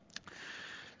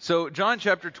So John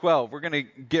chapter 12, we're going to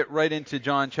get right into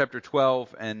John chapter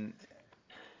 12, and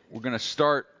we're going to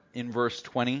start in verse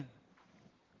 20.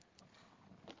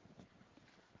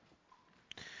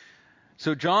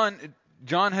 So John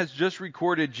has just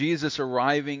recorded Jesus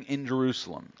arriving in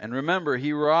Jerusalem. And remember,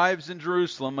 he arrives in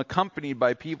Jerusalem accompanied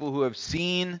by people who have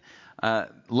seen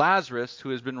Lazarus, who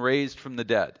has been raised from the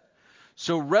dead.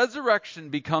 So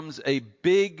resurrection becomes a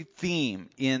big theme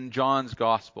in John's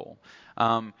gospel.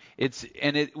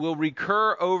 It will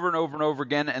recur over and over and over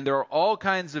again, and there are all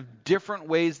kinds of different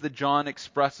ways that John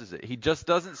expresses it. He just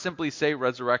doesn't simply say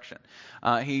resurrection.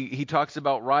 He talks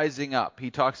about rising up. He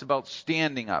talks about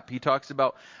standing up. He talks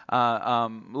about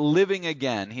living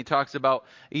again. He talks about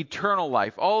eternal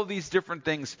life. All of these different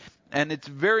things. And it's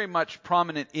very much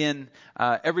prominent in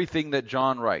everything that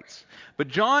John writes. But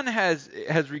John has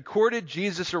recorded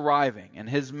Jesus arriving and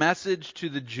his message to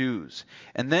the Jews.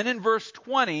 And then in verse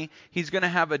 20, he's going to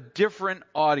have a different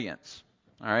audience.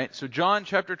 All right, so John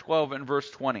chapter 12 and verse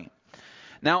 20.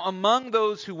 Now among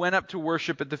those who went up to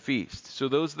worship at the feast, so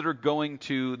those that are going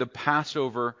to the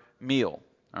Passover meal.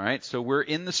 All right, so we're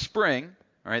in the spring.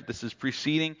 All right, this is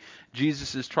preceding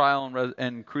Jesus' trial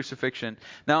and crucifixion.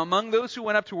 Now, among those who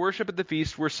went up to worship at the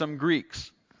feast were some Greeks.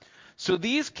 So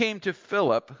these came to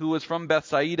Philip, who was from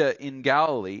Bethsaida in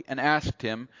Galilee, and asked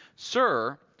him,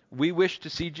 "Sir, we wish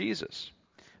to see Jesus."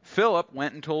 Philip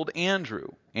went and told Andrew.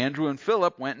 Andrew and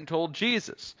Philip went and told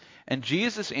Jesus. And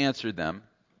Jesus answered them,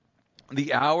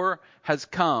 "The hour has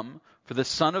come for the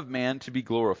Son of Man to be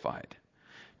glorified.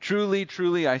 Truly,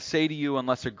 truly, I say to you,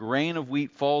 unless a grain of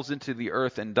wheat falls into the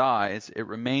earth and dies, it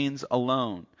remains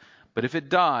alone. But if it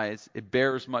dies, it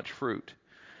bears much fruit.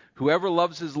 Whoever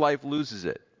loves his life loses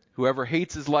it. Whoever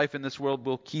hates his life in this world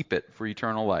will keep it for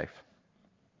eternal life.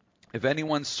 If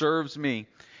anyone serves me,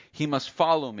 he must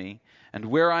follow me, and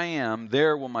where I am,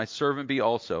 there will my servant be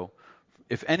also.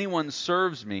 If anyone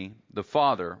serves me, the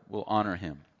Father will honor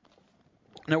him."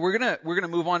 Now we're gonna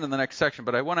move on to the next section,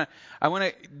 but I want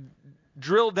to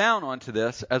drill down onto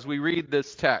this as we read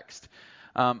this text.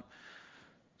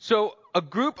 So a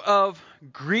group of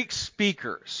Greek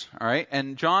speakers, all right,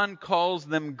 and John calls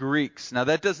them Greeks. Now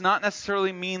that does not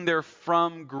necessarily mean they're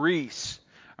from Greece,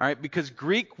 all right, because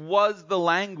Greek was the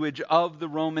language of the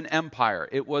Roman Empire.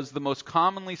 It was the most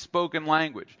commonly spoken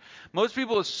language. Most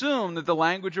people assume that the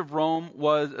language of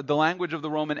the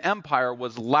Roman Empire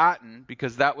was Latin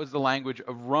because that was the language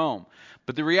of Rome.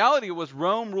 But the reality was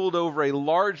Rome ruled over a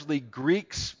largely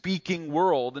Greek-speaking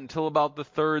world until about the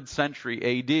 3rd century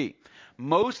AD.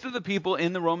 Most of the people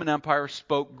in the Roman Empire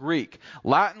spoke Greek.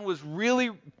 Latin was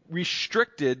really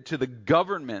restricted to the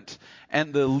government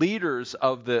and the leaders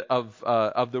of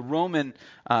the Roman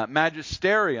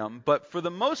magisterium, but for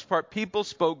the most part, people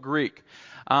spoke Greek.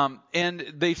 And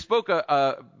they spoke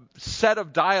a set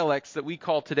of dialects that we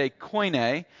call today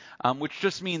Koine, which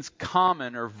just means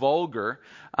common or vulgar,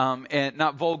 and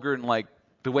not vulgar in like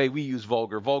the way we use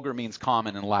vulgar. Vulgar means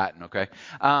common in Latin, okay?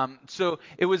 So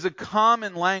it was a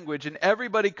common language, and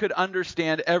everybody could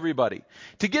understand everybody.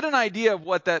 To get an idea of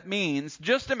what that means,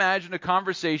 just imagine a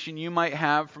conversation you might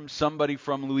have from somebody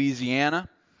from Louisiana,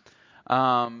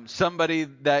 somebody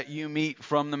that you meet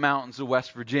from the mountains of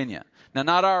West Virginia. Now,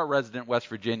 not our resident West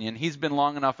Virginian. He's been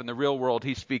long enough in the real world.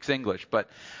 He speaks English, but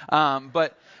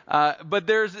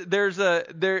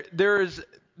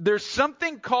there's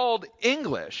something called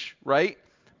English, right?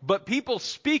 But people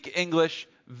speak English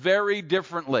very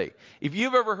differently. If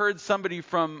you've ever heard somebody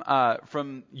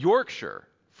from Yorkshire,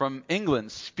 from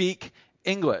England, speak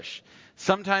English,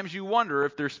 sometimes you wonder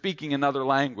if they're speaking another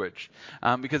language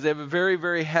because they have a very,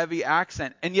 very heavy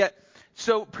accent. And yet,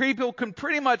 so people can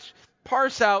pretty much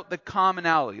parse out the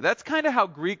commonality. That's kind of how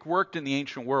Greek worked in the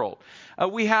ancient world.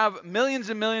 We have millions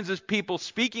and millions of people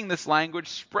speaking this language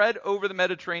spread over the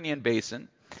Mediterranean basin.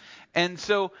 And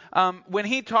so when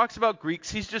he talks about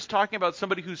Greeks, he's just talking about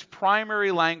somebody whose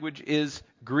primary language is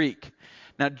Greek.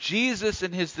 Now, Jesus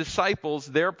and his disciples,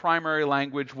 their primary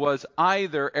language was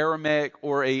either Aramaic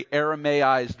or a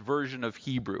Aramaized version of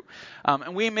Hebrew.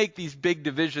 And we make these big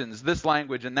divisions, this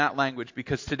language and that language,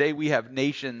 because today we have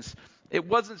nations. It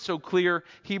wasn't so clear.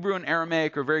 Hebrew and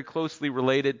Aramaic are very closely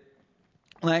related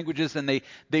languages, and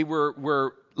they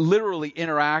were literally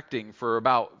interacting for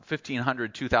about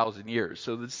 1,500, 2,000 years.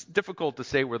 So it's difficult to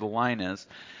say where the line is.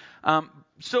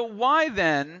 So why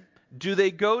then do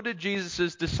they go to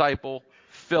Jesus' disciple,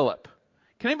 Philip?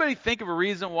 Can anybody think of a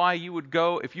reason why you would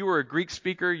go, if you were a Greek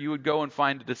speaker, you would go and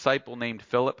find a disciple named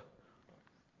Philip?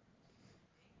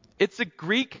 It's a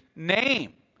Greek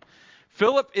name.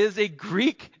 Philip is a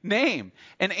Greek name,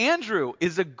 and Andrew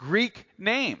is a Greek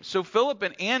name. So Philip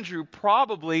and Andrew,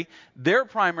 probably their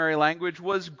primary language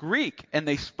was Greek, and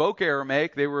they spoke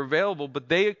Aramaic, they were available, but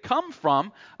they come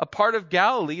from a part of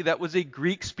Galilee that was a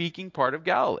Greek-speaking part of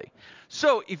Galilee.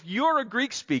 So if you're a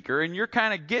Greek speaker and you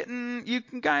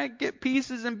can kind of get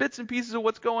pieces and bits and pieces of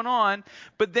what's going on,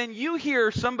 but then you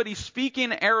hear somebody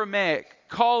speaking Aramaic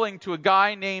calling to a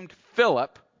guy named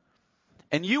Philip,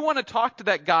 and you want to talk to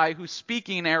that guy who's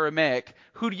speaking Aramaic,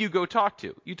 who do you go talk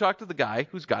to? You talk to the guy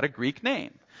who's got a Greek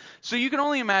name. So you can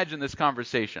only imagine this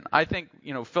conversation. I think,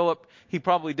 Philip, he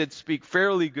probably did speak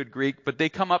fairly good Greek, but they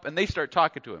come up and they start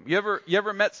talking to him. You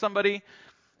ever met somebody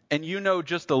and you know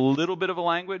just a little bit of a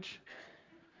language,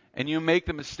 and you make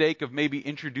the mistake of maybe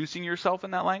introducing yourself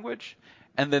in that language,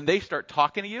 and then they start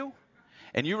talking to you,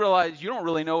 and you realize you don't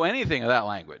really know anything of that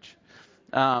language.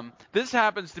 This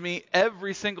happens to me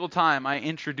every single time I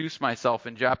introduce myself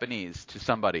in Japanese to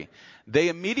somebody. They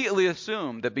immediately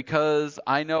assume that because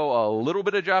I know a little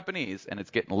bit of Japanese, and it's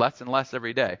getting less and less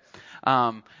every day,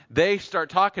 they start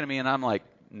talking to me, and I'm like,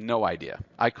 no idea.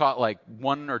 I caught like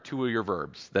one or two of your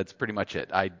verbs. That's pretty much it.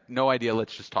 No idea.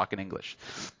 Let's just talk in English.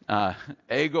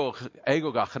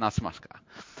 Eigo ga hanashimasu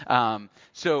ka.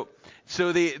 So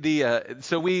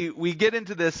we get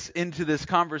into this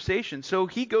conversation. So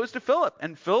he goes to Philip,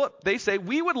 and Philip, they say,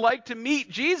 we would like to meet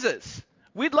Jesus.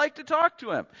 We'd like to talk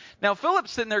to him. Now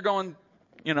Philip's sitting there going,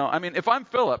 if I'm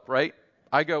Philip, right?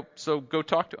 I go, so go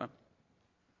talk to him.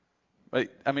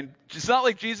 Right? It's not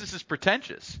like Jesus is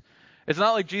pretentious. It's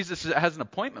not like Jesus has an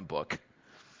appointment book.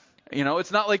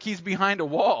 It's not like he's behind a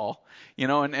wall,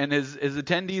 and his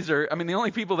attendees are, the only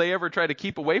people they ever try to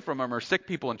keep away from him are sick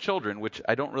people and children, which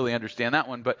I don't really understand that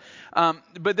one. But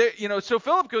so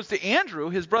Philip goes to Andrew,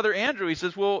 his brother Andrew. He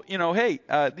says, well, hey,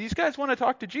 these guys want to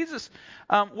talk to Jesus.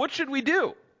 What should we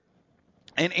do?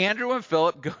 And Andrew and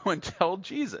Philip go and tell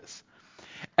Jesus.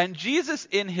 And Jesus,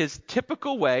 in his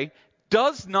typical way,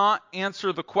 does not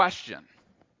answer the question.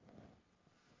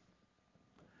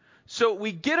 So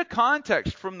we get a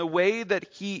context from the way that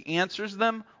he answers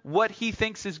them, what he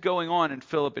thinks is going on in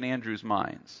Philip and Andrew's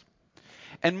minds.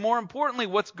 And more importantly,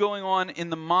 what's going on in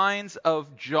the minds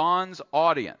of John's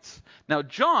audience. Now,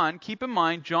 John, keep in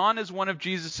mind, John is one of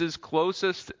Jesus'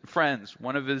 closest friends,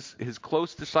 one of his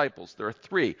close disciples. There are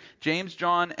three, James,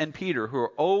 John, and Peter, who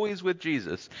are always with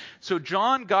Jesus. So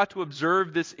John got to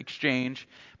observe this exchange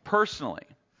personally.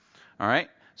 All right?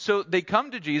 So they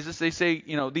come to Jesus, they say,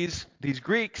 these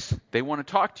Greeks, they want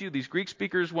to talk to you, these Greek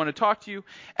speakers want to talk to you,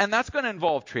 and that's going to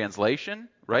involve translation,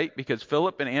 right? Because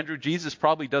Philip and Andrew, Jesus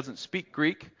probably doesn't speak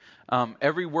Greek.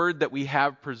 Every word that we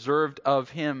have preserved of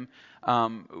him,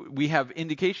 we have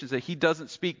indications that he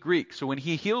doesn't speak Greek. So when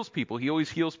he heals people, he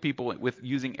always heals people with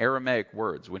using Aramaic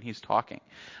words when he's talking.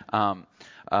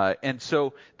 And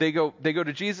so they go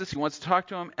to Jesus, he wants to talk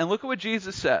to him, and look at what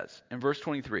Jesus says in verse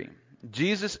 23.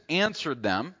 Jesus answered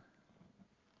them,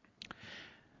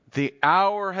 "The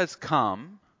hour has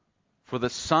come for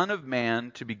the Son of Man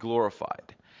to be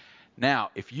glorified." Now,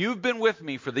 if you've been with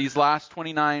me for these last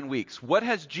 29 weeks, what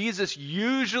has Jesus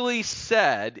usually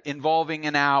said involving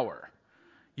an hour?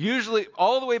 Usually,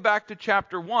 all the way back to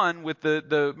chapter 1 with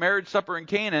the marriage supper in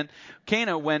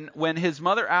Cana, when his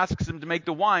mother asks him to make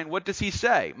the wine, what does he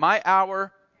say? My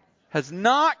hour has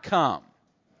not come.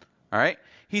 All right?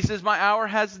 He says, my hour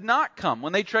has not come.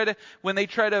 When they try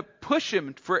to push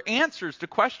him for answers to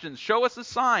questions, show us a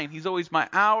sign, he's always, my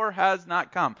hour has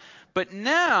not come. But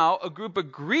now a group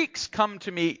of Greeks come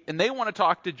to me and they want to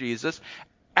talk to Jesus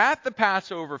at the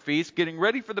Passover feast, getting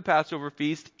ready for the Passover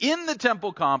feast in the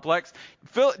temple complex.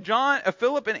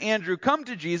 Philip and Andrew come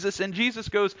to Jesus, and Jesus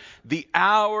goes, the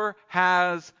hour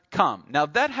has come. Now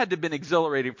that had to have been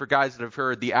exhilarating for guys that have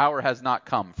heard the hour has not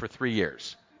come for 3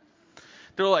 years.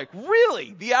 They're like,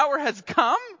 really? The hour has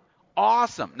come?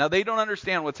 Awesome. Now, they don't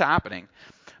understand what's happening.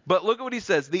 But look at what he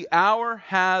says. The hour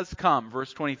has come,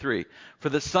 verse 23, for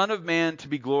the Son of Man to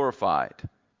be glorified.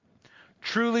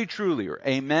 Truly, truly, or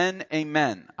amen,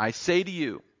 amen, I say to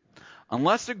you,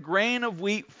 unless a grain of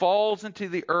wheat falls into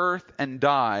the earth and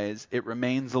dies, it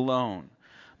remains alone.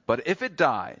 But if it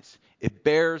dies, it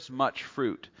bears much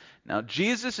fruit. Now,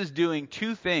 Jesus is doing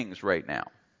two things right now.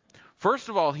 First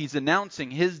of all, he's announcing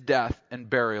his death and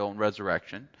burial and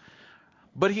resurrection.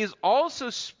 But he is also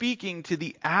speaking to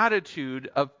the attitude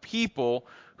of people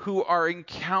who are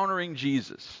encountering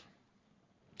Jesus.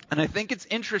 And I think it's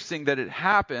interesting that it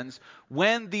happens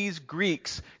when these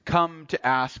Greeks come to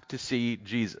ask to see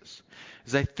Jesus.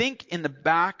 Because I think in the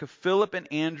back of Philip and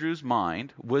Andrew's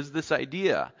mind was this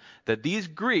idea that these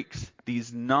Greeks,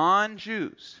 these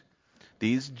non-Jews,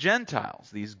 these Gentiles,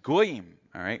 these Goyim,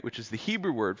 all right, which is the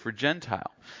Hebrew word for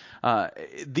Gentile.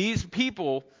 These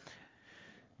people,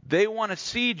 they want to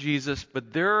see Jesus,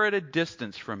 but they're at a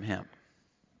distance from him.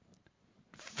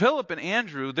 Philip and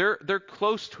Andrew, they're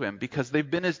close to him because they've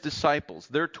been his disciples.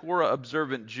 They're Torah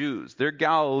observant Jews. They're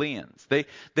Galileans.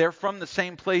 They're from the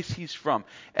same place he's from.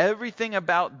 Everything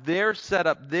about their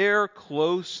setup, they're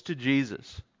close to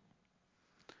Jesus.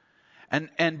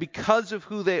 And because of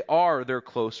who they are, they're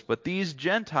close. But these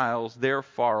Gentiles, they're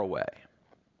far away.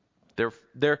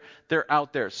 They're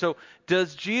out there. So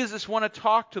does Jesus want to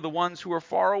talk to the ones who are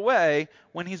far away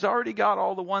when he's already got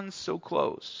all the ones so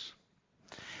close?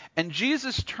 And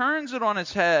Jesus turns it on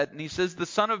his head and he says the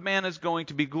Son of Man is going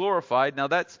to be glorified. Now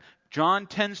John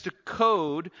tends to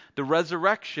code the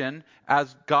resurrection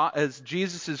as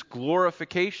Jesus'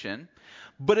 glorification.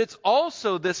 But it's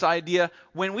also this idea,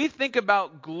 when we think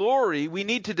about glory, we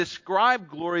need to describe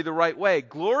glory the right way.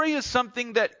 Glory is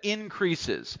something that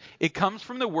increases. It comes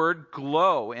from the word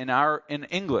glow in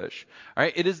English. All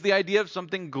right? It is the idea of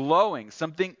something glowing,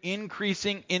 something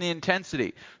increasing in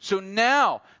intensity. So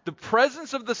now, the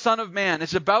presence of the Son of Man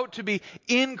is about to be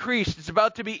increased. It's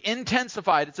about to be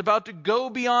intensified. It's about to go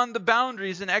beyond the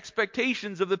boundaries and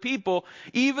expectations of the people,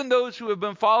 even those who have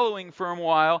been following for a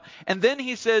while. And then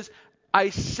he says,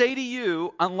 I say to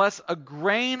you, unless a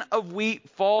grain of wheat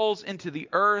falls into the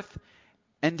earth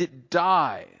and it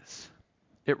dies,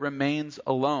 it remains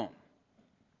alone.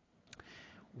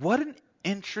 What an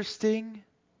interesting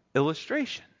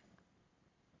illustration.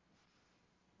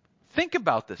 Think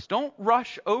about this. Don't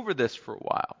rush over this for a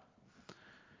while.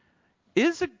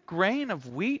 Is a grain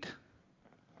of wheat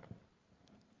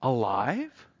alive?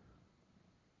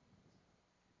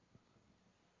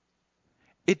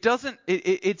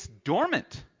 It's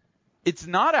dormant. It's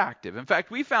not active. In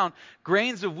fact, we found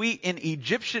grains of wheat in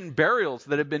Egyptian burials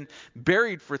that have been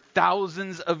buried for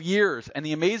thousands of years. And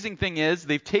the amazing thing is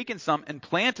they've taken some and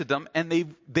planted them, and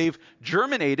they've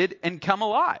germinated and come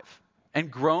alive and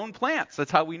grown plants.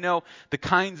 That's how we know the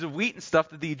kinds of wheat and stuff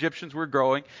that the Egyptians were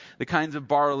growing, the kinds of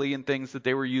barley and things that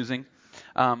they were using.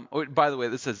 By the way,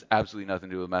 this has absolutely nothing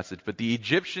to do with the message, but the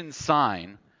Egyptian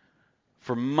sign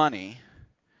for money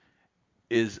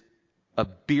is a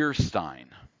beer stein.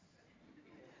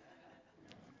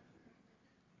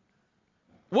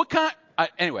 What kind?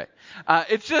 Anyway,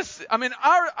 it's just, I mean,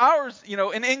 ours,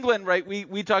 in England, right,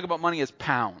 we talk about money as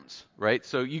pounds, right?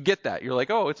 So you get that. You're like,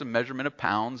 oh, it's a measurement of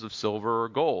pounds of silver or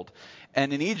gold.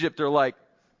 And in Egypt, they're like,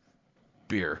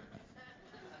 beer.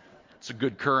 It's a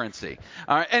good currency.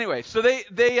 All right. Anyway, so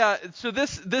so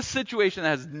this situation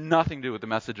has nothing to do with the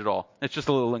message at all. It's just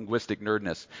a little linguistic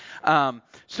nerdness.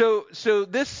 So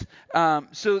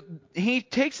he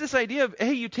takes this idea of,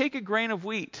 hey, you take a grain of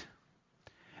wheat.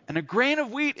 And a grain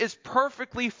of wheat is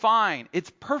perfectly fine. It's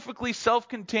perfectly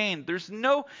self-contained.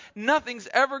 Nothing's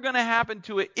ever going to happen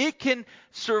to it. It can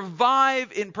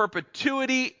survive in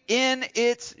perpetuity in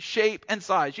its shape and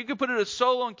size. You can put it in a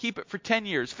solo and keep it for 10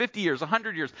 years, 50 years,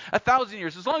 100 years, 1,000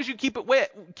 years. As long as you keep it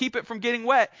wet, keep it from getting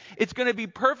wet, it's going to be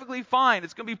perfectly fine.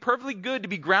 It's going to be perfectly good to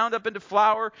be ground up into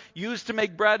flour, used to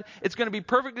make bread. It's going to be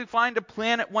perfectly fine to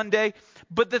plant it one day.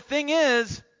 But the thing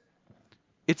is,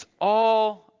 it's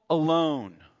all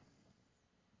alone.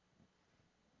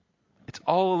 It's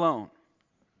all alone.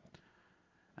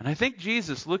 And I think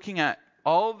Jesus, looking at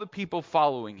all the people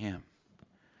following him,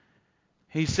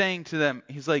 he's saying to them,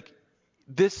 he's like,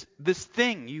 this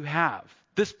thing you have,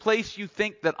 this place you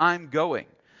think that I'm going,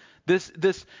 this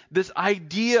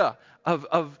idea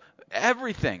of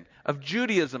everything, of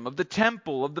Judaism, of the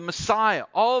temple, of the Messiah,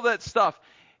 all that stuff,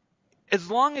 as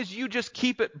long as you just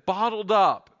keep it bottled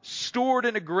up, stored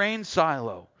in a grain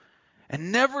silo,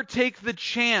 and never take the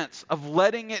chance of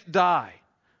letting it die.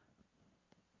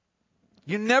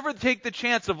 You never take the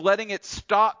chance of letting it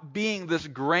stop being this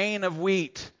grain of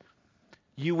wheat.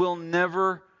 You will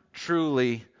never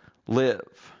truly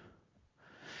live.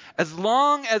 As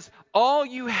long as all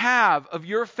you have of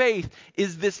your faith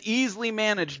is this easily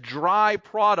managed dry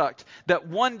product that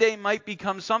one day might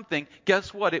become something,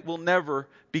 guess what? It will never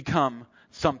become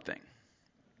something.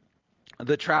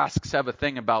 The Trasks have a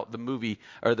thing about the movie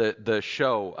or the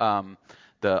show,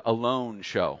 the Alone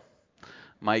show.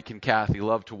 Mike and Kathy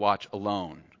love to watch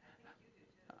Alone.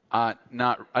 I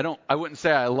wouldn't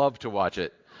say I love to watch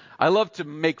it. I love to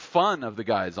make fun of the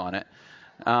guys on it.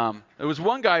 There was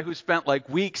one guy who spent like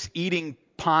weeks eating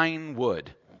pine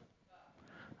wood.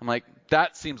 I'm like,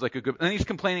 that seems like a good. And then he's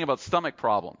complaining about stomach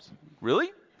problems. Really?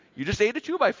 You just ate a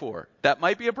 2x4. That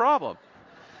might be a problem.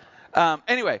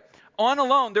 Anyway. on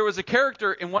alone, there was a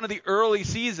character in one of the early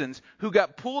seasons who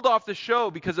got pulled off the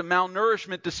show because of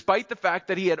malnourishment, despite the fact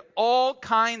that he had all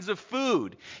kinds of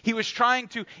food. He was trying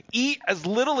to eat as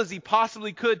little as he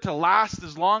possibly could to last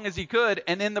as long as he could,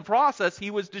 and in the process,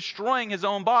 he was destroying his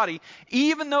own body.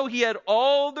 Even though he had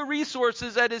all the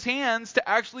resources at his hands to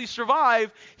actually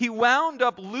survive, he wound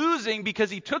up losing because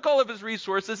he took all of his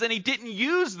resources and he didn't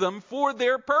use them for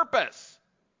their purpose.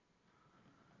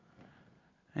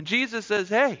 And Jesus says,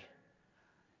 hey,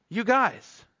 you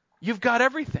guys, you've got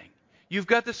everything. You've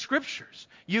got the scriptures.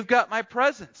 You've got my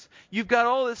presence. You've got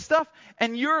all this stuff.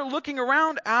 And you're looking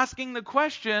around asking the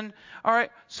question, all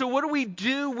right, so what do we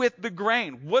do with the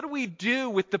grain? What do we do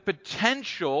with the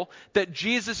potential that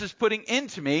Jesus is putting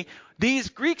into me? These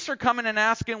Greeks are coming and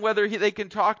asking whether they can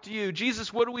talk to you.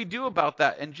 Jesus, what do we do about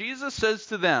that? And Jesus says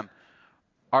to them,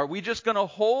 are we just going to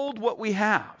hold what we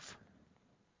have?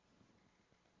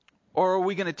 Or are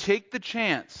we going to take the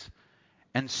chance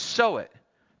and sow it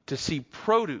to see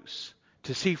produce,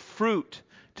 to see fruit,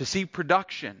 to see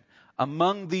production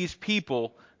among these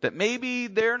people that maybe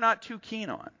they're not too keen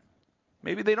on?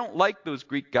 Maybe they don't like those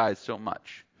Greek guys so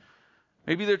much.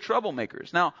 Maybe they're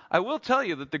troublemakers. Now, I will tell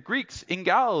you that the Greeks in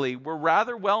Galilee were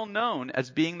rather well known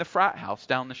as being the frat house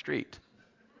down the street.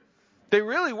 They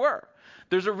really were.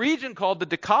 There's a region called the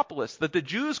Decapolis that the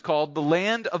Jews called the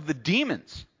land of the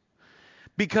demons,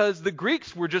 because the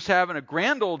Greeks were just having a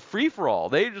grand old free-for-all.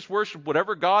 They just worshiped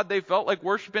whatever god they felt like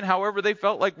worshiping, however they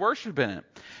felt like worshiping it.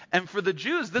 And for the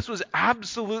Jews, this was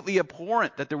absolutely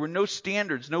abhorrent, that there were no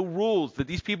standards, no rules, that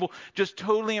these people just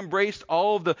totally embraced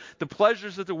all of the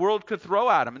pleasures that the world could throw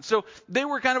at them. And so they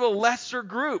were kind of a lesser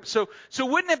group. So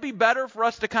wouldn't it be better for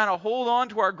us to kind of hold on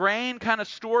to our grain, kind of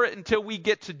store it until we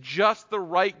get to just the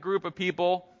right group of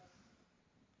people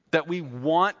that we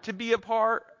want to be a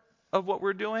part of what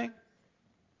we're doing?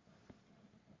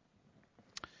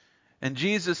 And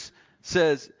Jesus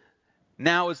says,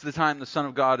 now is the time the Son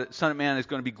of Man is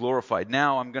going to be glorified.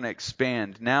 Now I'm going to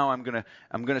expand. Now I'm going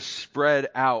to spread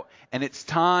out. And it's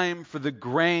time for the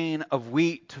grain of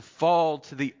wheat to fall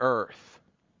to the earth,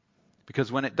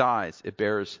 because when it dies, it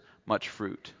bears much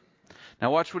fruit. Now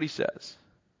watch what he says.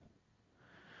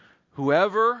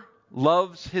 Whoever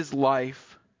loves his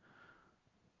life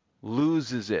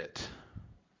loses it.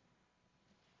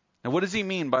 Now what does he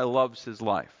mean by loves his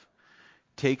life?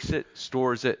 Takes it,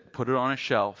 stores it, put it on a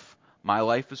shelf. My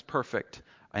life is perfect.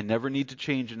 I never need to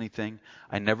change anything.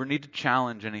 I never need to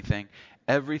challenge anything.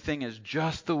 Everything is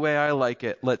just the way I like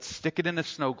it. Let's stick it in a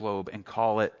snow globe and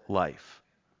call it life.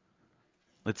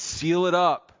 Let's seal it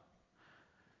up.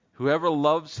 Whoever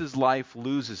loves his life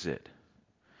loses it.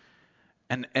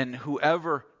 And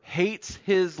whoever hates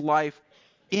his life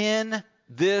in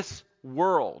this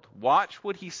world, watch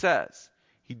what he says.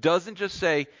 He doesn't just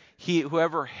say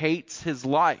whoever hates his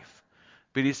life,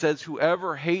 but he says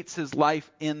whoever hates his life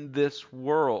in this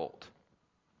world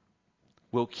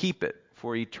will keep it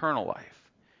for eternal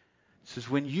life. He says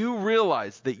when you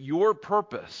realize that your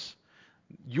purpose,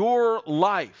 your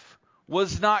life,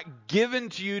 was not given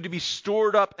to you to be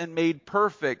stored up and made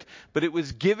perfect, but it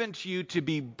was given to you to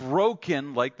be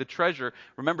broken like the treasure.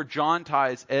 Remember, John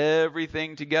ties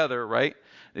everything together, right?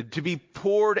 To be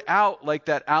poured out like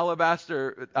that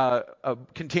alabaster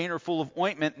container full of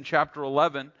ointment in chapter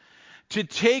 11. To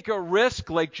take a risk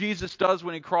like Jesus does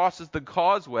when he crosses the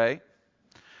causeway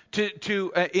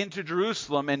into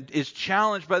Jerusalem and is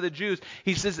challenged by the Jews.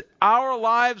 He says, our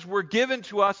lives were given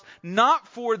to us not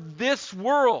for this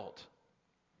world,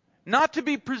 not to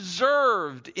be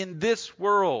preserved in this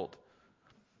world.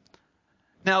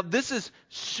 Now, this is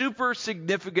super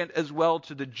significant as well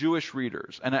to the Jewish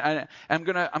readers, and I'm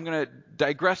gonna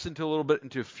digress into a little bit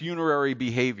into funerary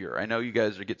behavior. I know you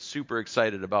guys get super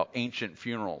excited about ancient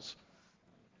funerals,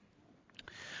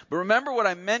 but remember what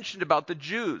I mentioned about the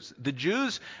Jews. The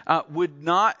Jews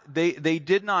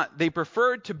they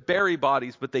preferred to bury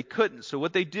bodies, but they couldn't. So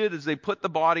what they did is they put the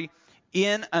body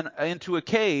into a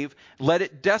cave, let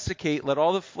it desiccate, let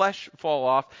all the flesh fall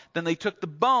off. Then they took the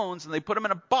bones and they put them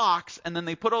in a box, and then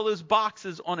they put all those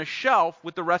boxes on a shelf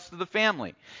with the rest of the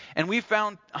family. And we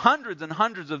found hundreds and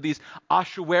hundreds of these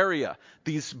ossuaria,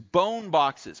 these bone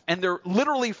boxes, and they're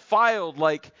literally filed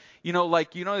like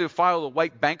you file the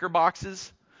white banker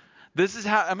boxes. This is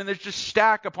how, there's just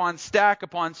stack upon stack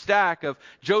upon stack of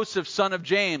Joseph, son of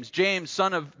James, James,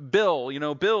 son of Bill,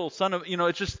 Bill, son of,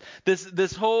 it's just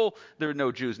this whole, there are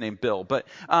no Jews named Bill, but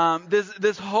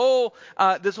this whole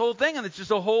thing, and it's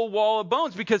just a whole wall of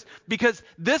bones, because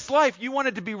this life, you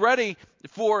wanted to be ready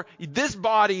for this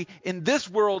body in this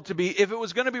world to be, if it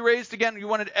was going to be raised again, you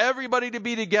wanted everybody to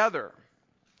be together.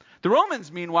 The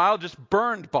Romans, meanwhile, just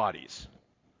burned bodies.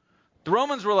 The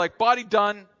Romans were like, body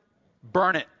done,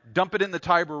 burn it, dump it in the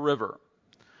Tiber River.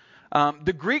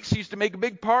 The Greeks used to make a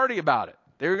big party about it.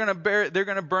 They're going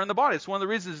to burn the body. It's one of the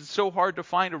reasons it's so hard to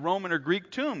find a Roman or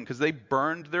Greek tomb, because they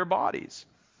burned their bodies.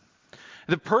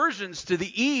 The Persians to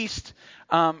the east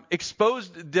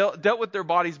dealt with their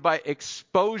bodies by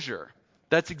exposure.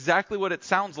 That's exactly what it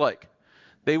sounds like.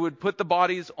 They would put the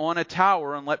bodies on a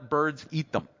tower and let birds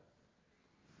eat them.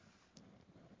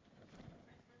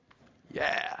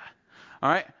 Yeah.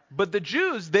 All right. But the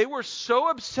Jews, they were so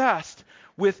obsessed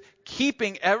with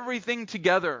keeping everything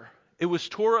together. It was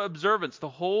Torah observance. The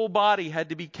whole body had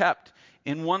to be kept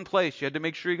in one place. You had to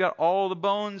make sure you got all the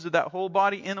bones of that whole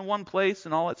body in one place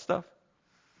and all that stuff.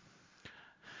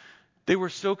 They were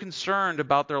so concerned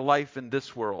about their life in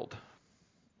this world.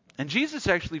 And Jesus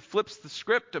actually flips the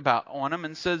script on them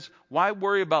and says, why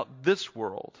worry about this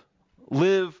world?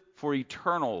 Live for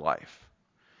eternal life.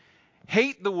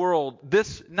 Hate the world,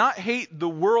 not hate the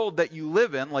world that you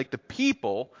live in, like the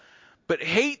people, but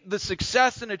hate the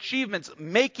success and achievements,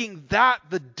 making that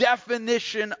the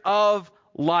definition of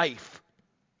life.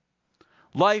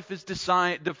 Life is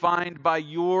defined by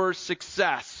your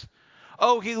success.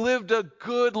 Oh, he lived a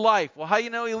good life. Well, how do you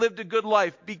know he lived a good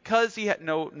life? Because he had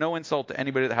no insult to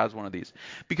anybody that has one of these.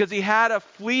 Because he had a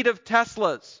fleet of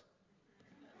Teslas.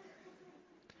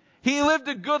 He lived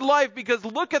a good life because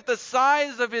look at the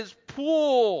size of his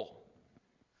pool.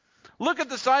 Look at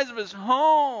the size of his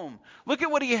home. Look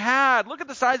at what he had. Look at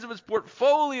the size of his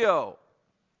portfolio.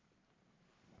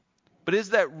 But is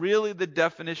that really the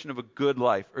definition of a good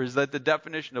life? Or is that the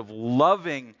definition of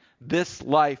loving this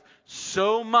life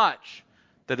so much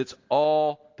that it's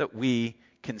all that we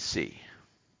can see?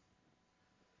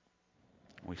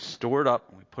 We store it up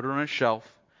and we put it on a shelf.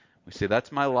 We say,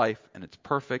 that's my life, and it's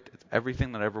perfect. It's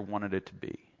everything that I ever wanted it to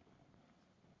be.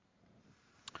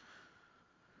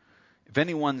 If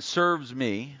anyone serves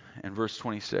me, in verse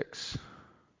 26,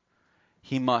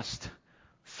 he must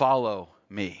follow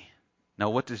me. Now,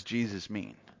 what does Jesus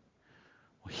mean?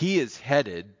 Well, he is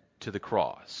headed to the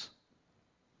cross.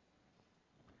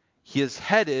 He is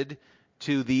headed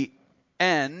to the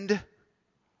end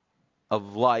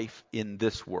of life in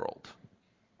this world.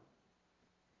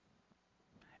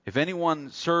 If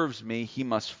anyone serves me, he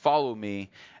must follow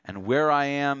me, and where I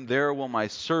am, there will my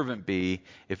servant be.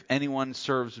 If anyone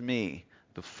serves me,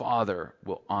 the Father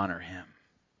will honor him.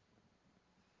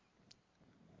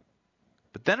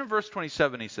 But then in verse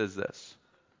 27, he says this,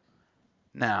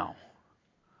 now,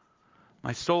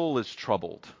 my soul is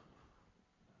troubled.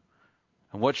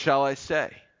 And what shall I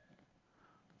say?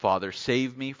 Father,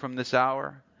 save me from this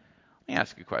hour? Let me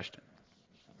ask you a question.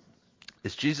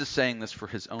 Is Jesus saying this for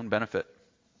his own benefit?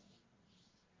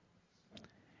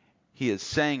 He is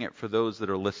saying it for those that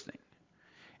are listening.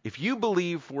 If you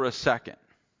believe for a second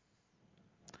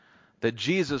that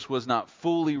Jesus was not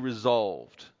fully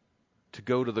resolved to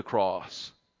go to the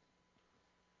cross,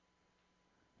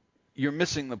 you're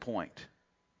missing the point.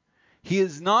 He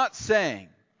is not saying,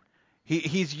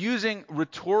 he's using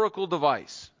rhetorical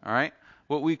device, all right?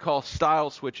 What we call style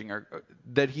switching, or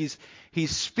that he's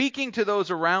speaking to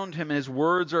those around him and his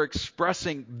words are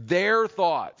expressing their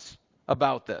thoughts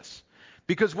about this.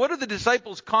 Because what do the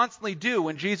disciples constantly do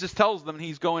when Jesus tells them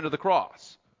he's going to the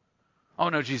cross? Oh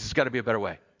no, Jesus, got to be a better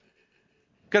way.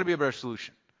 Got to be a better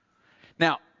solution.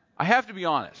 Now, I have to be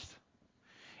honest.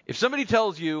 If somebody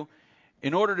tells you,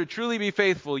 in order to truly be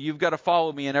faithful, you've got to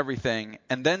follow me in everything,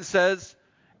 and then says,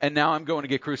 and now I'm going to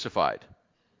get crucified.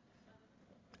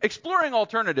 Exploring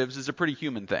alternatives is a pretty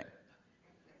human thing.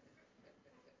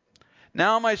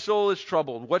 Now my soul is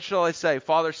troubled. What shall I say?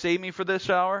 Father, save me for this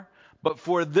hour? But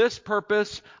for this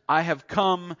purpose I have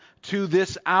come to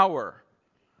this hour.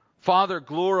 Father,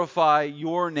 glorify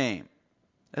your name.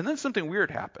 And then something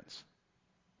weird happens.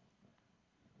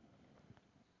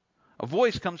 A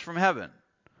voice comes from heaven.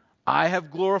 I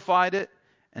have glorified it,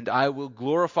 and I will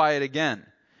glorify it again.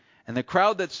 And the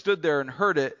crowd that stood there and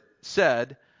heard it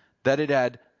said that it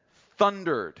had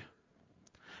thundered.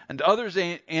 And others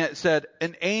said,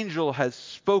 an angel has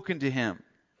spoken to him.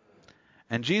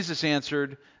 And Jesus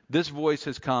answered, this voice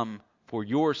has come for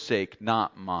your sake,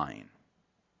 not mine.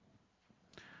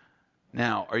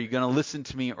 Now, are you going to listen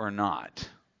to me or not?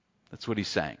 That's what he's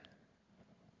saying.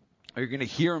 Are you going to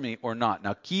hear me or not?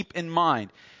 Now, keep in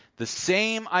mind the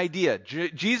same idea.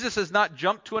 Jesus has not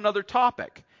jumped to another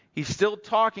topic. He's still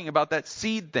talking about that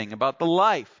seed thing, about the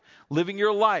life, living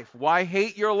your life. Why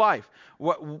hate your life?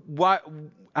 Why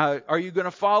are you going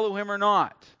to follow him or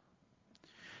not?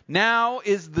 Now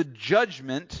is the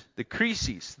judgment, the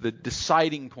krisis, the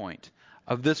deciding point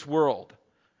of this world.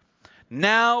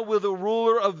 Now will the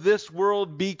ruler of this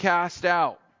world be cast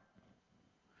out.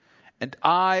 And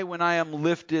I, when I am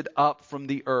lifted up from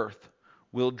the earth,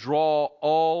 will draw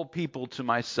all people to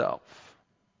myself.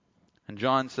 And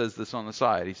John says this on the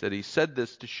side. He said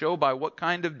this to show by what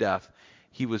kind of death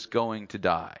he was going to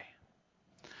die.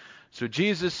 So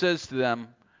Jesus says to them,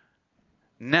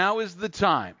 now is the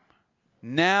time.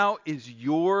 Now is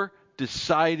your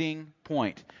deciding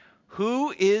point.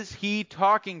 Who is he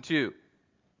talking to?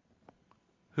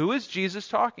 Who is Jesus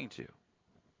talking to?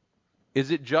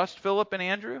 Is it just Philip and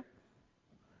Andrew?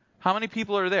 How many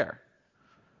people are there?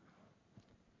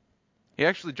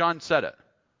 John said it.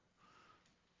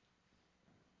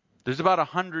 There's about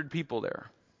 100 people there.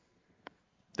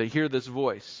 They hear this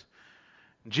voice.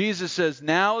 Jesus says,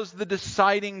 now is the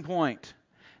deciding point.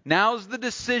 Now is the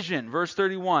decision. Verse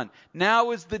 31.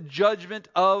 Now is the judgment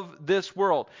of this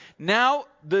world. Now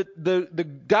the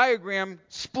diagram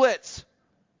splits.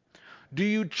 Do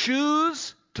you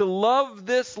choose to love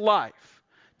this life?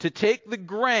 To take the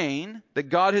grain that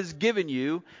God has given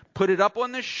you, put it up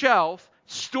on the shelf,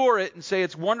 store it, and say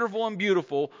it's wonderful and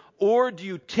beautiful? Or do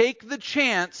you take the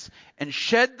chance and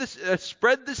spread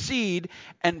the seed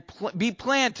and be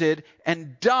planted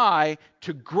and die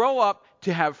to grow up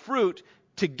to have fruit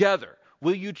together?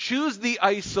 Will you choose the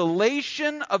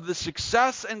isolation of the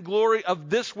success and glory of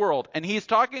this world? And he's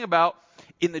talking about,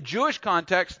 in the Jewish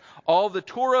context, all the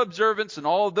Torah observance and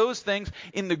all of those things.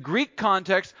 In the Greek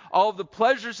context, all of the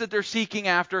pleasures that they're seeking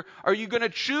after. Are you going to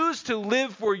choose to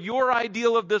live for your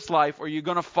ideal of this life, or are you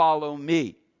going to follow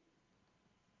me?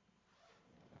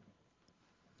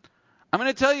 I'm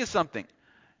going to tell you something.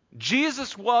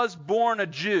 Jesus was born a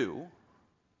Jew.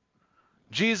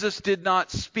 Jesus did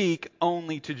not speak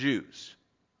only to Jews.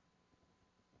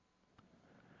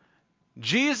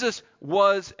 Jesus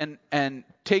was, and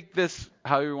take this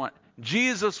however you want,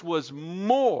 Jesus was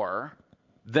more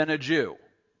than a Jew.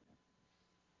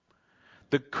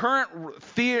 The current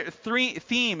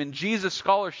theme in Jesus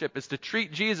scholarship is to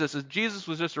treat Jesus as Jesus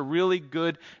was just a really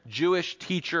good Jewish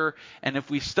teacher, and if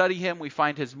we study him, we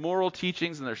find his moral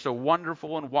teachings, and they're so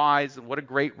wonderful and wise, and what a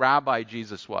great rabbi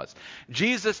Jesus was.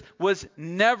 Jesus was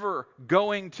never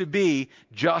going to be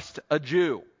just a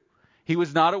Jew. He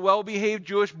was not a well-behaved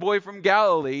Jewish boy from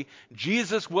Galilee.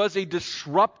 Jesus was a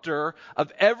disruptor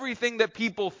of everything that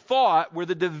people thought were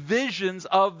the divisions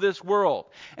of this world.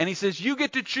 And he says, you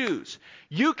get to choose.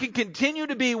 You can continue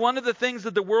to be one of the things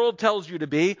that the world tells you to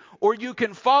be, or you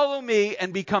can follow me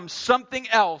and become something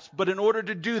else. But in order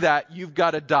to do that, you've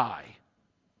got to die.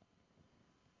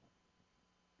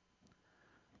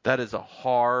 That is a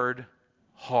hard,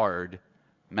 hard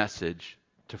message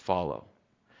to follow.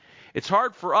 It's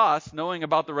hard for us knowing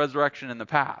about the resurrection in the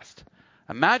past.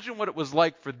 Imagine what it was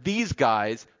like for these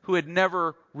guys who had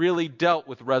never really dealt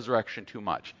with resurrection too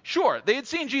much. Sure, they had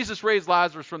seen Jesus raise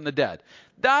Lazarus from the dead.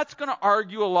 That's going to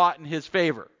argue a lot in his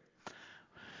favor.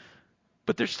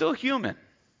 But they're still human.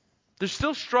 They're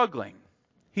still struggling.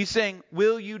 He's saying,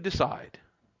 will you decide?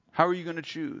 How are you going to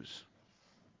choose?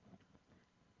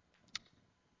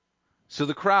 So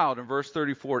the crowd in verse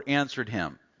 34 answered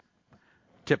him.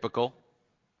 Typical.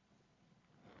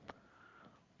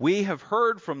 We have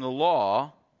heard from the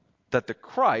law that the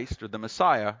Christ, or the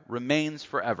Messiah, remains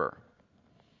forever.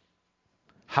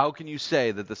 How can you say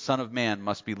that the Son of Man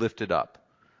must be lifted up?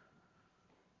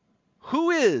 Who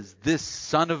is this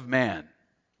Son of Man?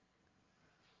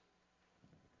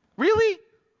 Really?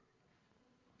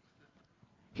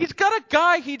 He's got a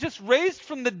guy he just raised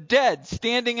from the dead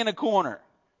standing in a corner.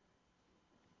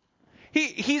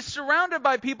 He's surrounded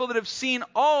by people that have seen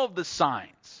all of the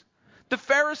signs. The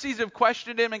Pharisees have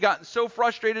questioned him and gotten so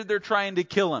frustrated they're trying to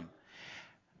kill him.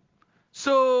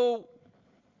 So,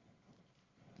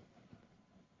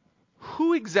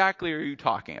 who exactly are you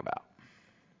talking about?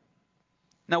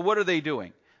 Now, what are they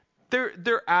doing?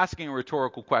 They're asking a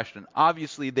rhetorical question.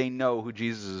 Obviously, they know who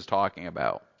Jesus is talking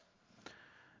about.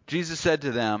 Jesus said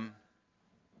to them,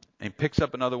 and he picks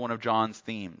up another one of John's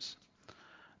themes.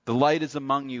 The light is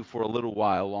among you for a little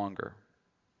while longer.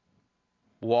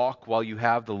 Walk while you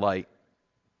have the light,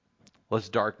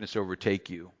 lest darkness overtake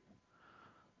you.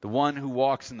 The one who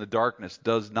walks in the darkness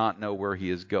does not know where he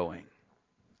is going.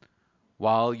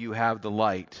 While you have the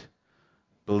light,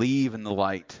 believe in the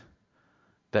light,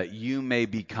 that you may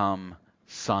become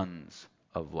sons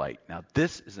of light. Now,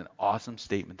 this is an awesome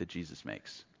statement that Jesus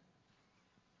makes.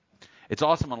 It's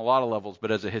awesome on a lot of levels,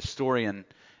 but as a historian,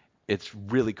 it's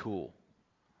really cool.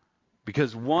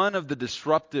 Because one of the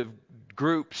disruptive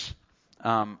groups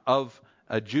of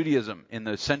Judaism in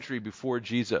the century before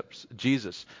Jesus,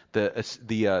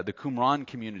 the Qumran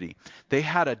community, they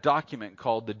had a document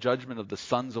called the Judgment of the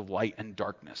Sons of Light and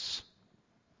Darkness.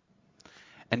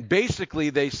 And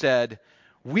basically they said,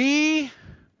 we,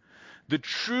 The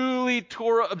truly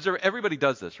Torah observer, everybody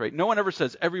does this, right? No one ever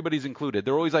says everybody's included.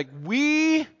 They're always like,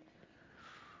 we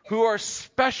who are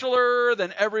specialer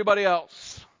than everybody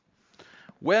else.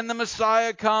 When the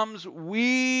Messiah comes,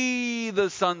 we, the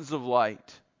sons of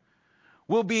light,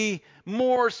 will be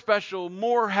more special,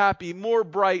 more happy, more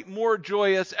bright, more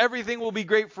joyous. Everything will be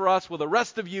great for us, while the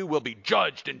rest of you will be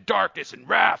judged in darkness and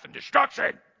wrath and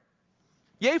destruction.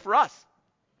 Yay for us.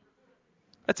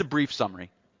 That's a brief summary.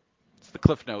 It's the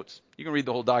Cliff Notes. You can read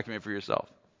the whole document for yourself.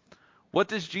 What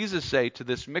does Jesus say to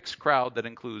this mixed crowd that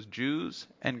includes Jews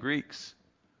and Greeks?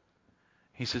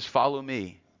 He says, follow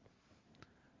me,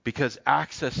 because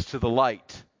access to the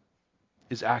light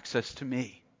is access to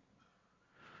me.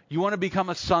 You want to become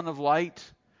a son of light?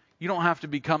 You don't have to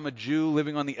become a Jew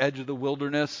living on the edge of the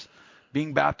wilderness,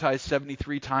 being baptized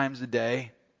 73 times a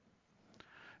day.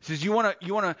 He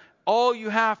says, all you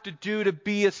have to do to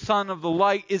be a son of the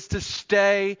light is to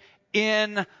stay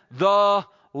in the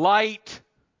light.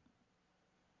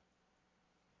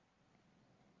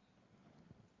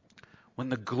 When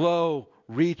the glow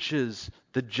reaches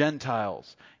the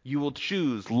Gentiles, you will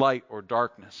choose light or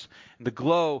darkness. In the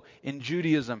glow in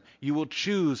Judaism, you will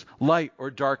choose light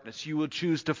or darkness. You will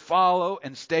choose to follow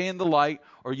and stay in the light,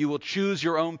 or you will choose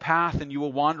your own path and you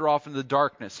will wander off into the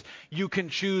darkness. You can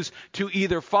choose to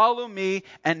either follow me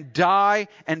and die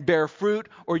and bear fruit,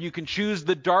 or you can choose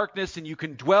the darkness and you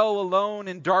can dwell alone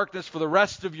in darkness for the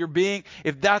rest of your being,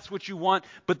 if that's what you want.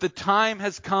 But the time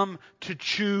has come to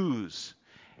choose.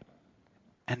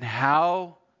 And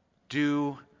how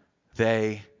do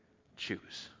they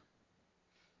choose?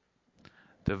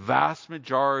 The vast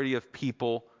majority of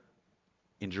people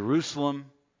in Jerusalem,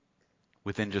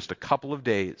 within just a couple of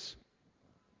days,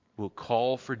 will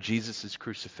call for Jesus'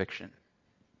 crucifixion.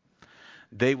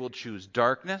 They will choose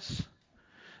darkness.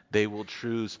 They will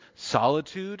choose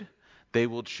solitude. They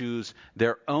will choose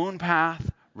their own path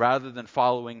rather than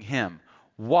following him.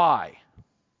 Why?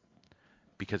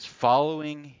 Because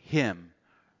following him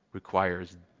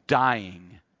requires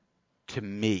dying to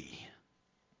me.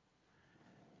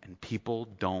 And people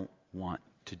don't want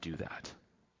to do that.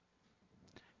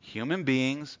 Human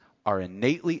beings are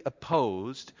innately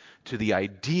opposed to the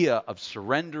idea of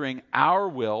surrendering our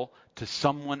will to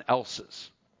someone else's.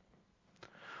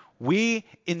 We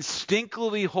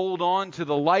instinctively hold on to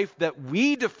the life that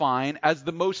we define as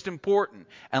the most important.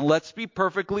 And let's be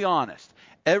perfectly honest.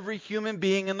 Every human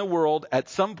being in the world at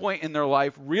some point in their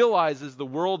life realizes the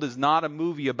world is not a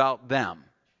movie about them.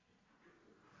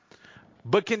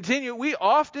 But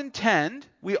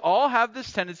we all have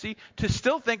this tendency to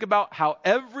still think about how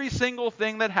every single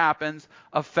thing that happens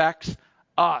affects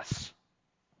us.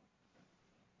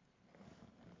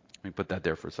 Let me put that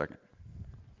there for a second.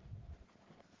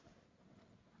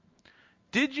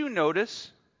 Did you notice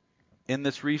in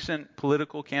this recent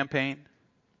political campaign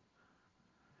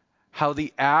how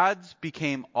the ads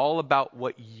became all about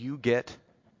what you get,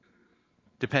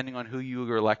 depending on who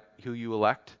you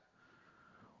elect?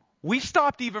 We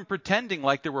stopped even pretending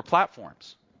like there were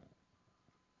platforms.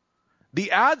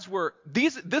 The ads were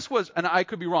this was, and I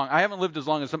could be wrong, I haven't lived as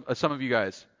long as some of you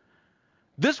guys.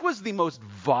 This was the most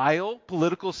vile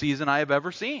political season I have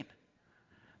ever seen.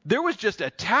 There was just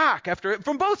attack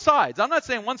from both sides. I'm not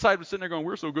saying one side was sitting there going,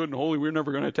 we're so good and holy, we're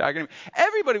never going to attack anyone.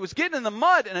 Everybody was getting in the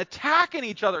mud and attacking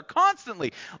each other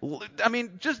constantly. I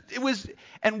mean,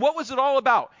 and what was it all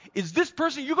about? Is this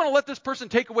person, you're going to let this person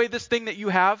take away this thing that you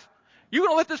have? You're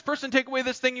going to let this person take away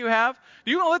this thing you have?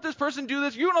 You're going to let this person do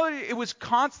this? It was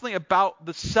constantly about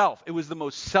the self. It was the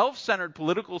most self-centered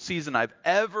political season I've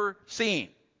ever seen.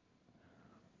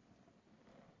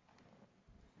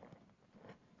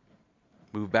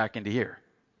 Move back into here.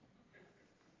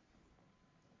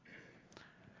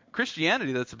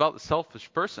 Christianity that's about the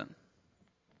selfish person,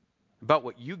 about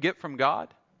what you get from God,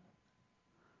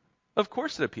 of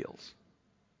course it appeals.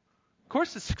 Of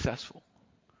course it's successful.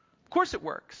 Of course it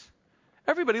works.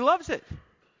 Everybody loves it.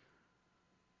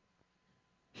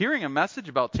 Hearing a message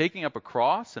about taking up a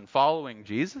cross and following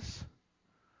Jesus,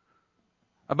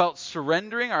 about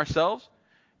surrendering ourselves,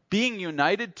 being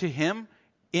united to him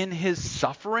in his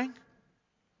suffering,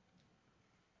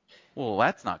 well,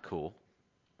 that's not cool.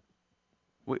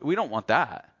 We don't want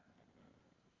that.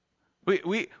 We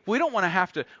don't want to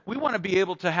have to, we want to be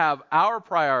able to have our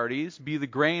priorities be the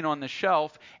grain on the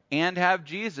shelf and have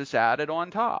Jesus added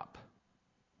on top.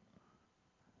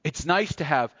 It's nice to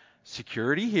have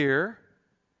security here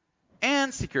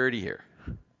and security here.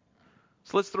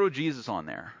 So let's throw Jesus on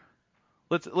there.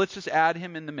 Let's just add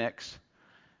him in the mix.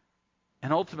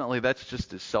 And ultimately, that's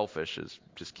just as selfish as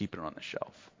just keeping it on the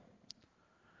shelf.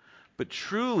 But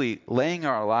truly laying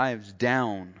our lives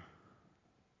down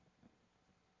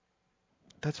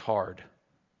That's hard.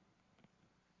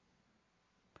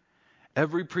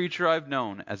 Every preacher I've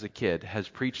known as a kid has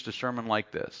preached a sermon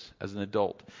like this as an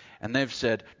adult. And they've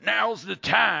said, now's the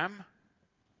time.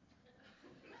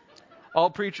 All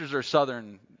preachers are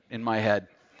Southern in my head.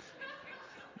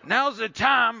 Now's the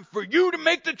time for you to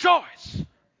make the choice.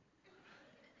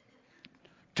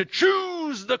 To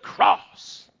choose the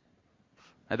cross.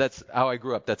 And that's how I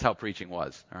grew up. That's how preaching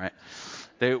was. All right.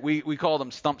 We called them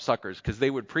stump suckers because they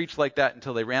would preach like that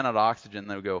until they ran out of oxygen.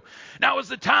 They would go, now is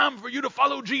the time for you to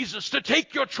follow Jesus, to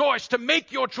take your choice, to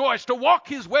make your choice, to walk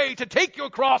his way, to take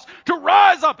your cross, to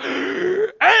rise up,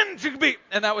 and to be.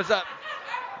 And that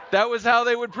was how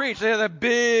they would preach. They had that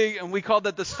big, and we called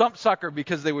that the stump sucker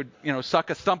because they would, suck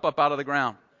a stump up out of the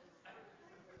ground.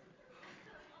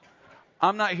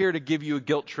 I'm not here to give you a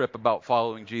guilt trip about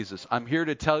following Jesus. I'm here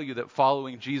to tell you that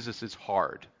following Jesus is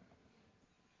hard.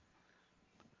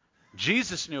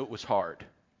 Jesus knew it was hard.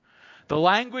 The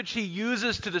language he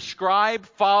uses to describe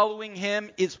following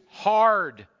him is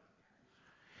hard.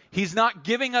 He's not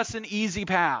giving us an easy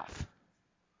path.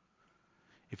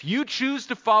 If you choose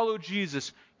to follow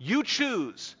Jesus, you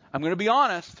choose, I'm going to be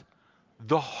honest,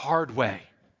 the hard way,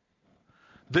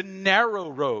 the narrow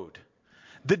road,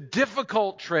 the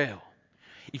difficult trail.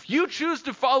 If you choose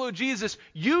to follow Jesus,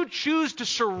 you choose to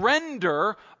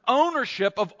surrender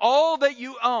ownership of all that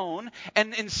you own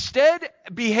and instead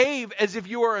behave as if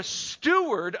you are a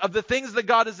steward of the things that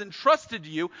God has entrusted to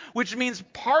you, which means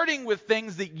parting with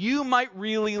things that you might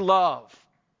really love.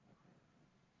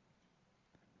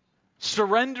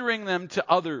 Surrendering them to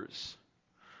others.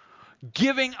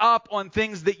 Giving up on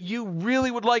things that you really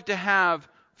would like to have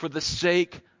for the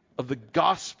sake of the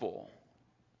gospel.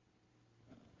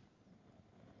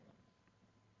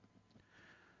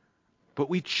 But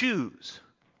we choose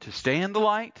to stay in the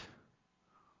light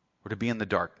or to be in the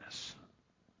darkness.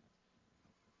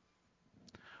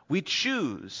 We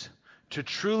choose to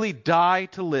truly die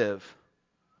to live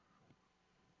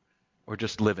or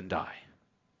just live and die.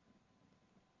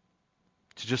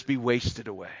 To just be wasted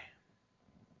away.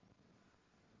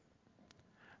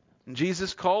 And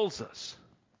Jesus calls us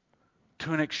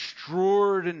to an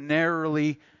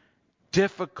extraordinarily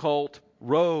difficult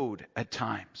road at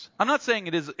times. I'm not saying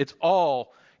it's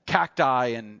all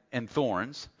cacti and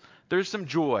thorns. There's some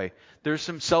joy. There's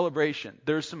some celebration.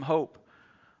 There's some hope.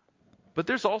 But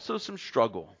there's also some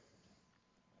struggle.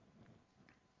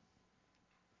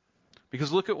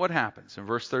 Because look at what happens in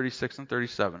verse 36 and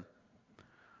 37.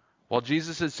 While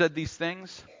Jesus had said these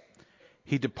things,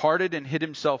 he departed and hid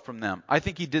himself from them. I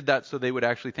think he did that so they would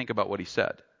actually think about what he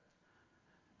said.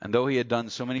 And though he had done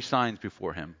so many signs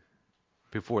before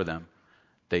them,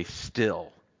 they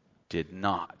still did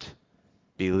not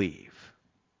believe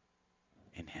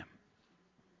in him.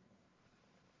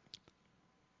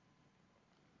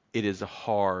 It is a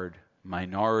hard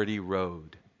minority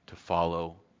road to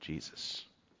follow Jesus.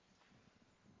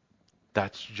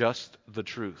 That's just the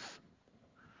truth.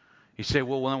 You say,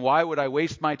 well, then why would I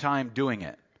waste my time doing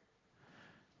it?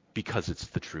 Because it's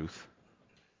the truth.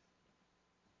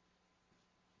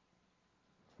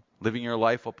 Living your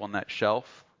life up on that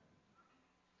shelf,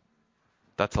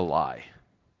 that's a lie.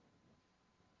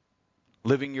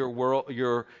 Living your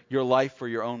life for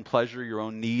your own pleasure, your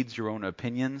own needs, your own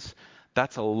opinions,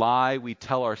 that's a lie we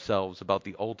tell ourselves about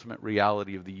the ultimate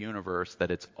reality of the universe,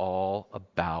 that it's all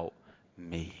about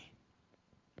me.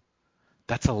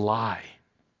 That's a lie.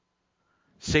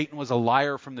 Satan was a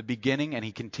liar from the beginning, and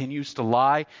he continues to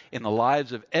lie in the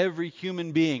lives of every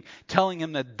human being, telling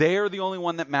him that they're the only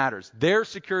one that matters. Their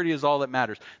security is all that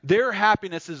matters. Their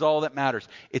happiness is all that matters.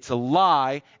 It's a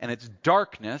lie, and it's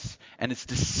darkness, and it's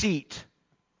deceit.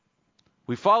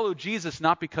 We follow Jesus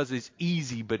not because he's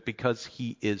easy, but because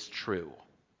he is true.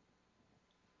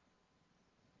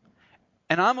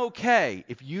 And I'm okay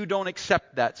if you don't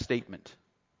accept that statement.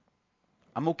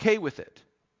 I'm okay with it.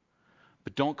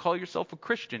 But don't call yourself a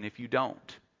Christian if you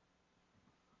don't.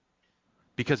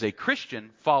 Because a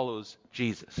Christian follows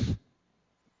Jesus.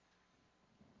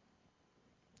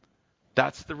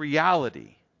 That's the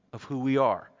reality of who we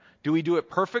are. Do we do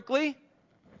it perfectly?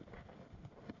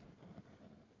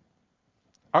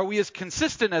 Are we as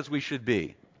consistent as we should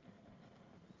be?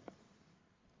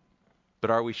 But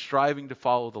are we striving to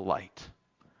follow the light?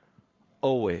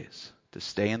 Always to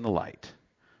stay in the light.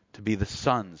 To be the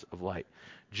sons of light.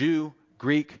 Jew,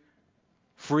 Greek,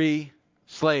 free,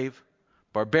 slave,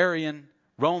 barbarian,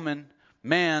 Roman,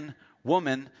 man,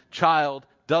 woman, child,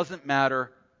 doesn't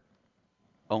matter.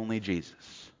 Only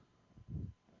Jesus.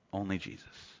 Only Jesus.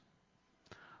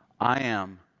 I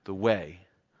am the way,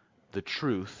 the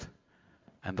truth,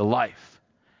 and the life.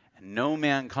 And no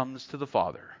man comes to the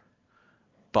Father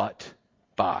but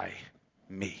by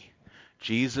me.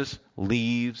 Jesus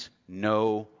leaves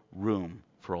no room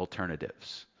for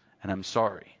alternatives. And I'm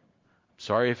sorry. I'm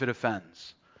sorry if it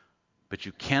offends. But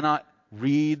you cannot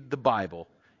read the Bible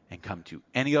and come to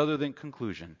any other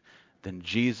conclusion than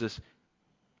Jesus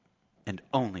and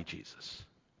only Jesus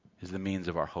is the means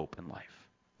of our hope in life.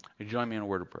 Would you join me in a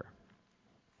word of prayer?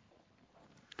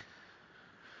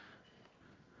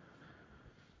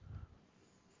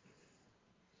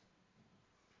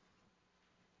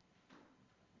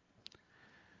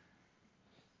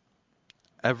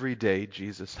 Every day,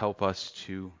 Jesus, help us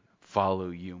to follow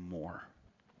you more.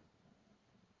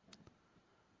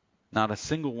 Not a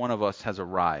single one of us has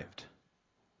arrived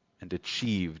and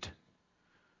achieved.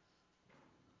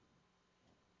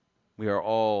 We are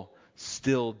all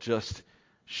still just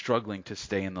struggling to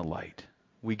stay in the light.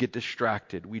 We get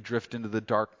distracted. We drift into the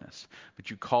darkness. But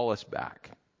you call us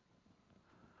back.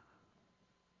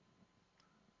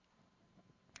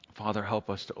 Father, help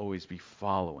us to always be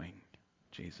following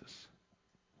Jesus.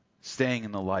 Staying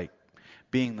in the light.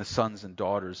 Being the sons and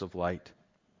daughters of light.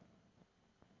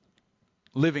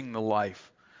 Living the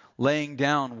life. Laying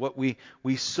down what we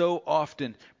so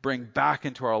often bring back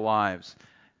into our lives.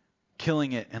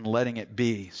 Killing it and letting it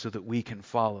be so that we can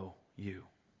follow you.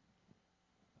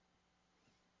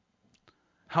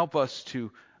 Help us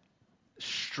to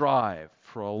strive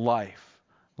for a life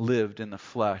lived in the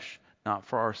flesh, not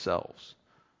for ourselves,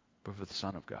 but for the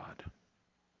Son of God.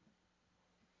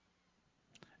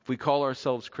 If we call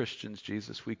ourselves Christians,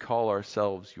 Jesus, we call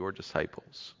ourselves your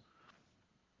disciples.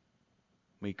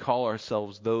 We call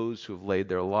ourselves those who have laid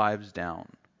their lives down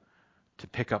to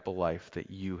pick up a life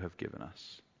that you have given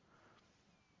us.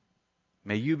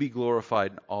 May you be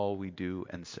glorified in all we do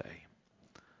and say.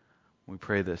 We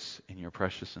pray this in your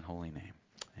precious and holy name.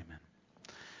 Amen.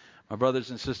 My brothers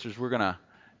and sisters, we're going to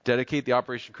dedicate the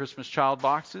Operation Christmas Child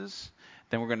boxes.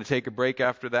 Then we're going to take a break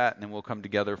after that, and then we'll come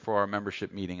together for our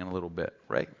membership meeting in a little bit,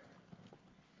 right?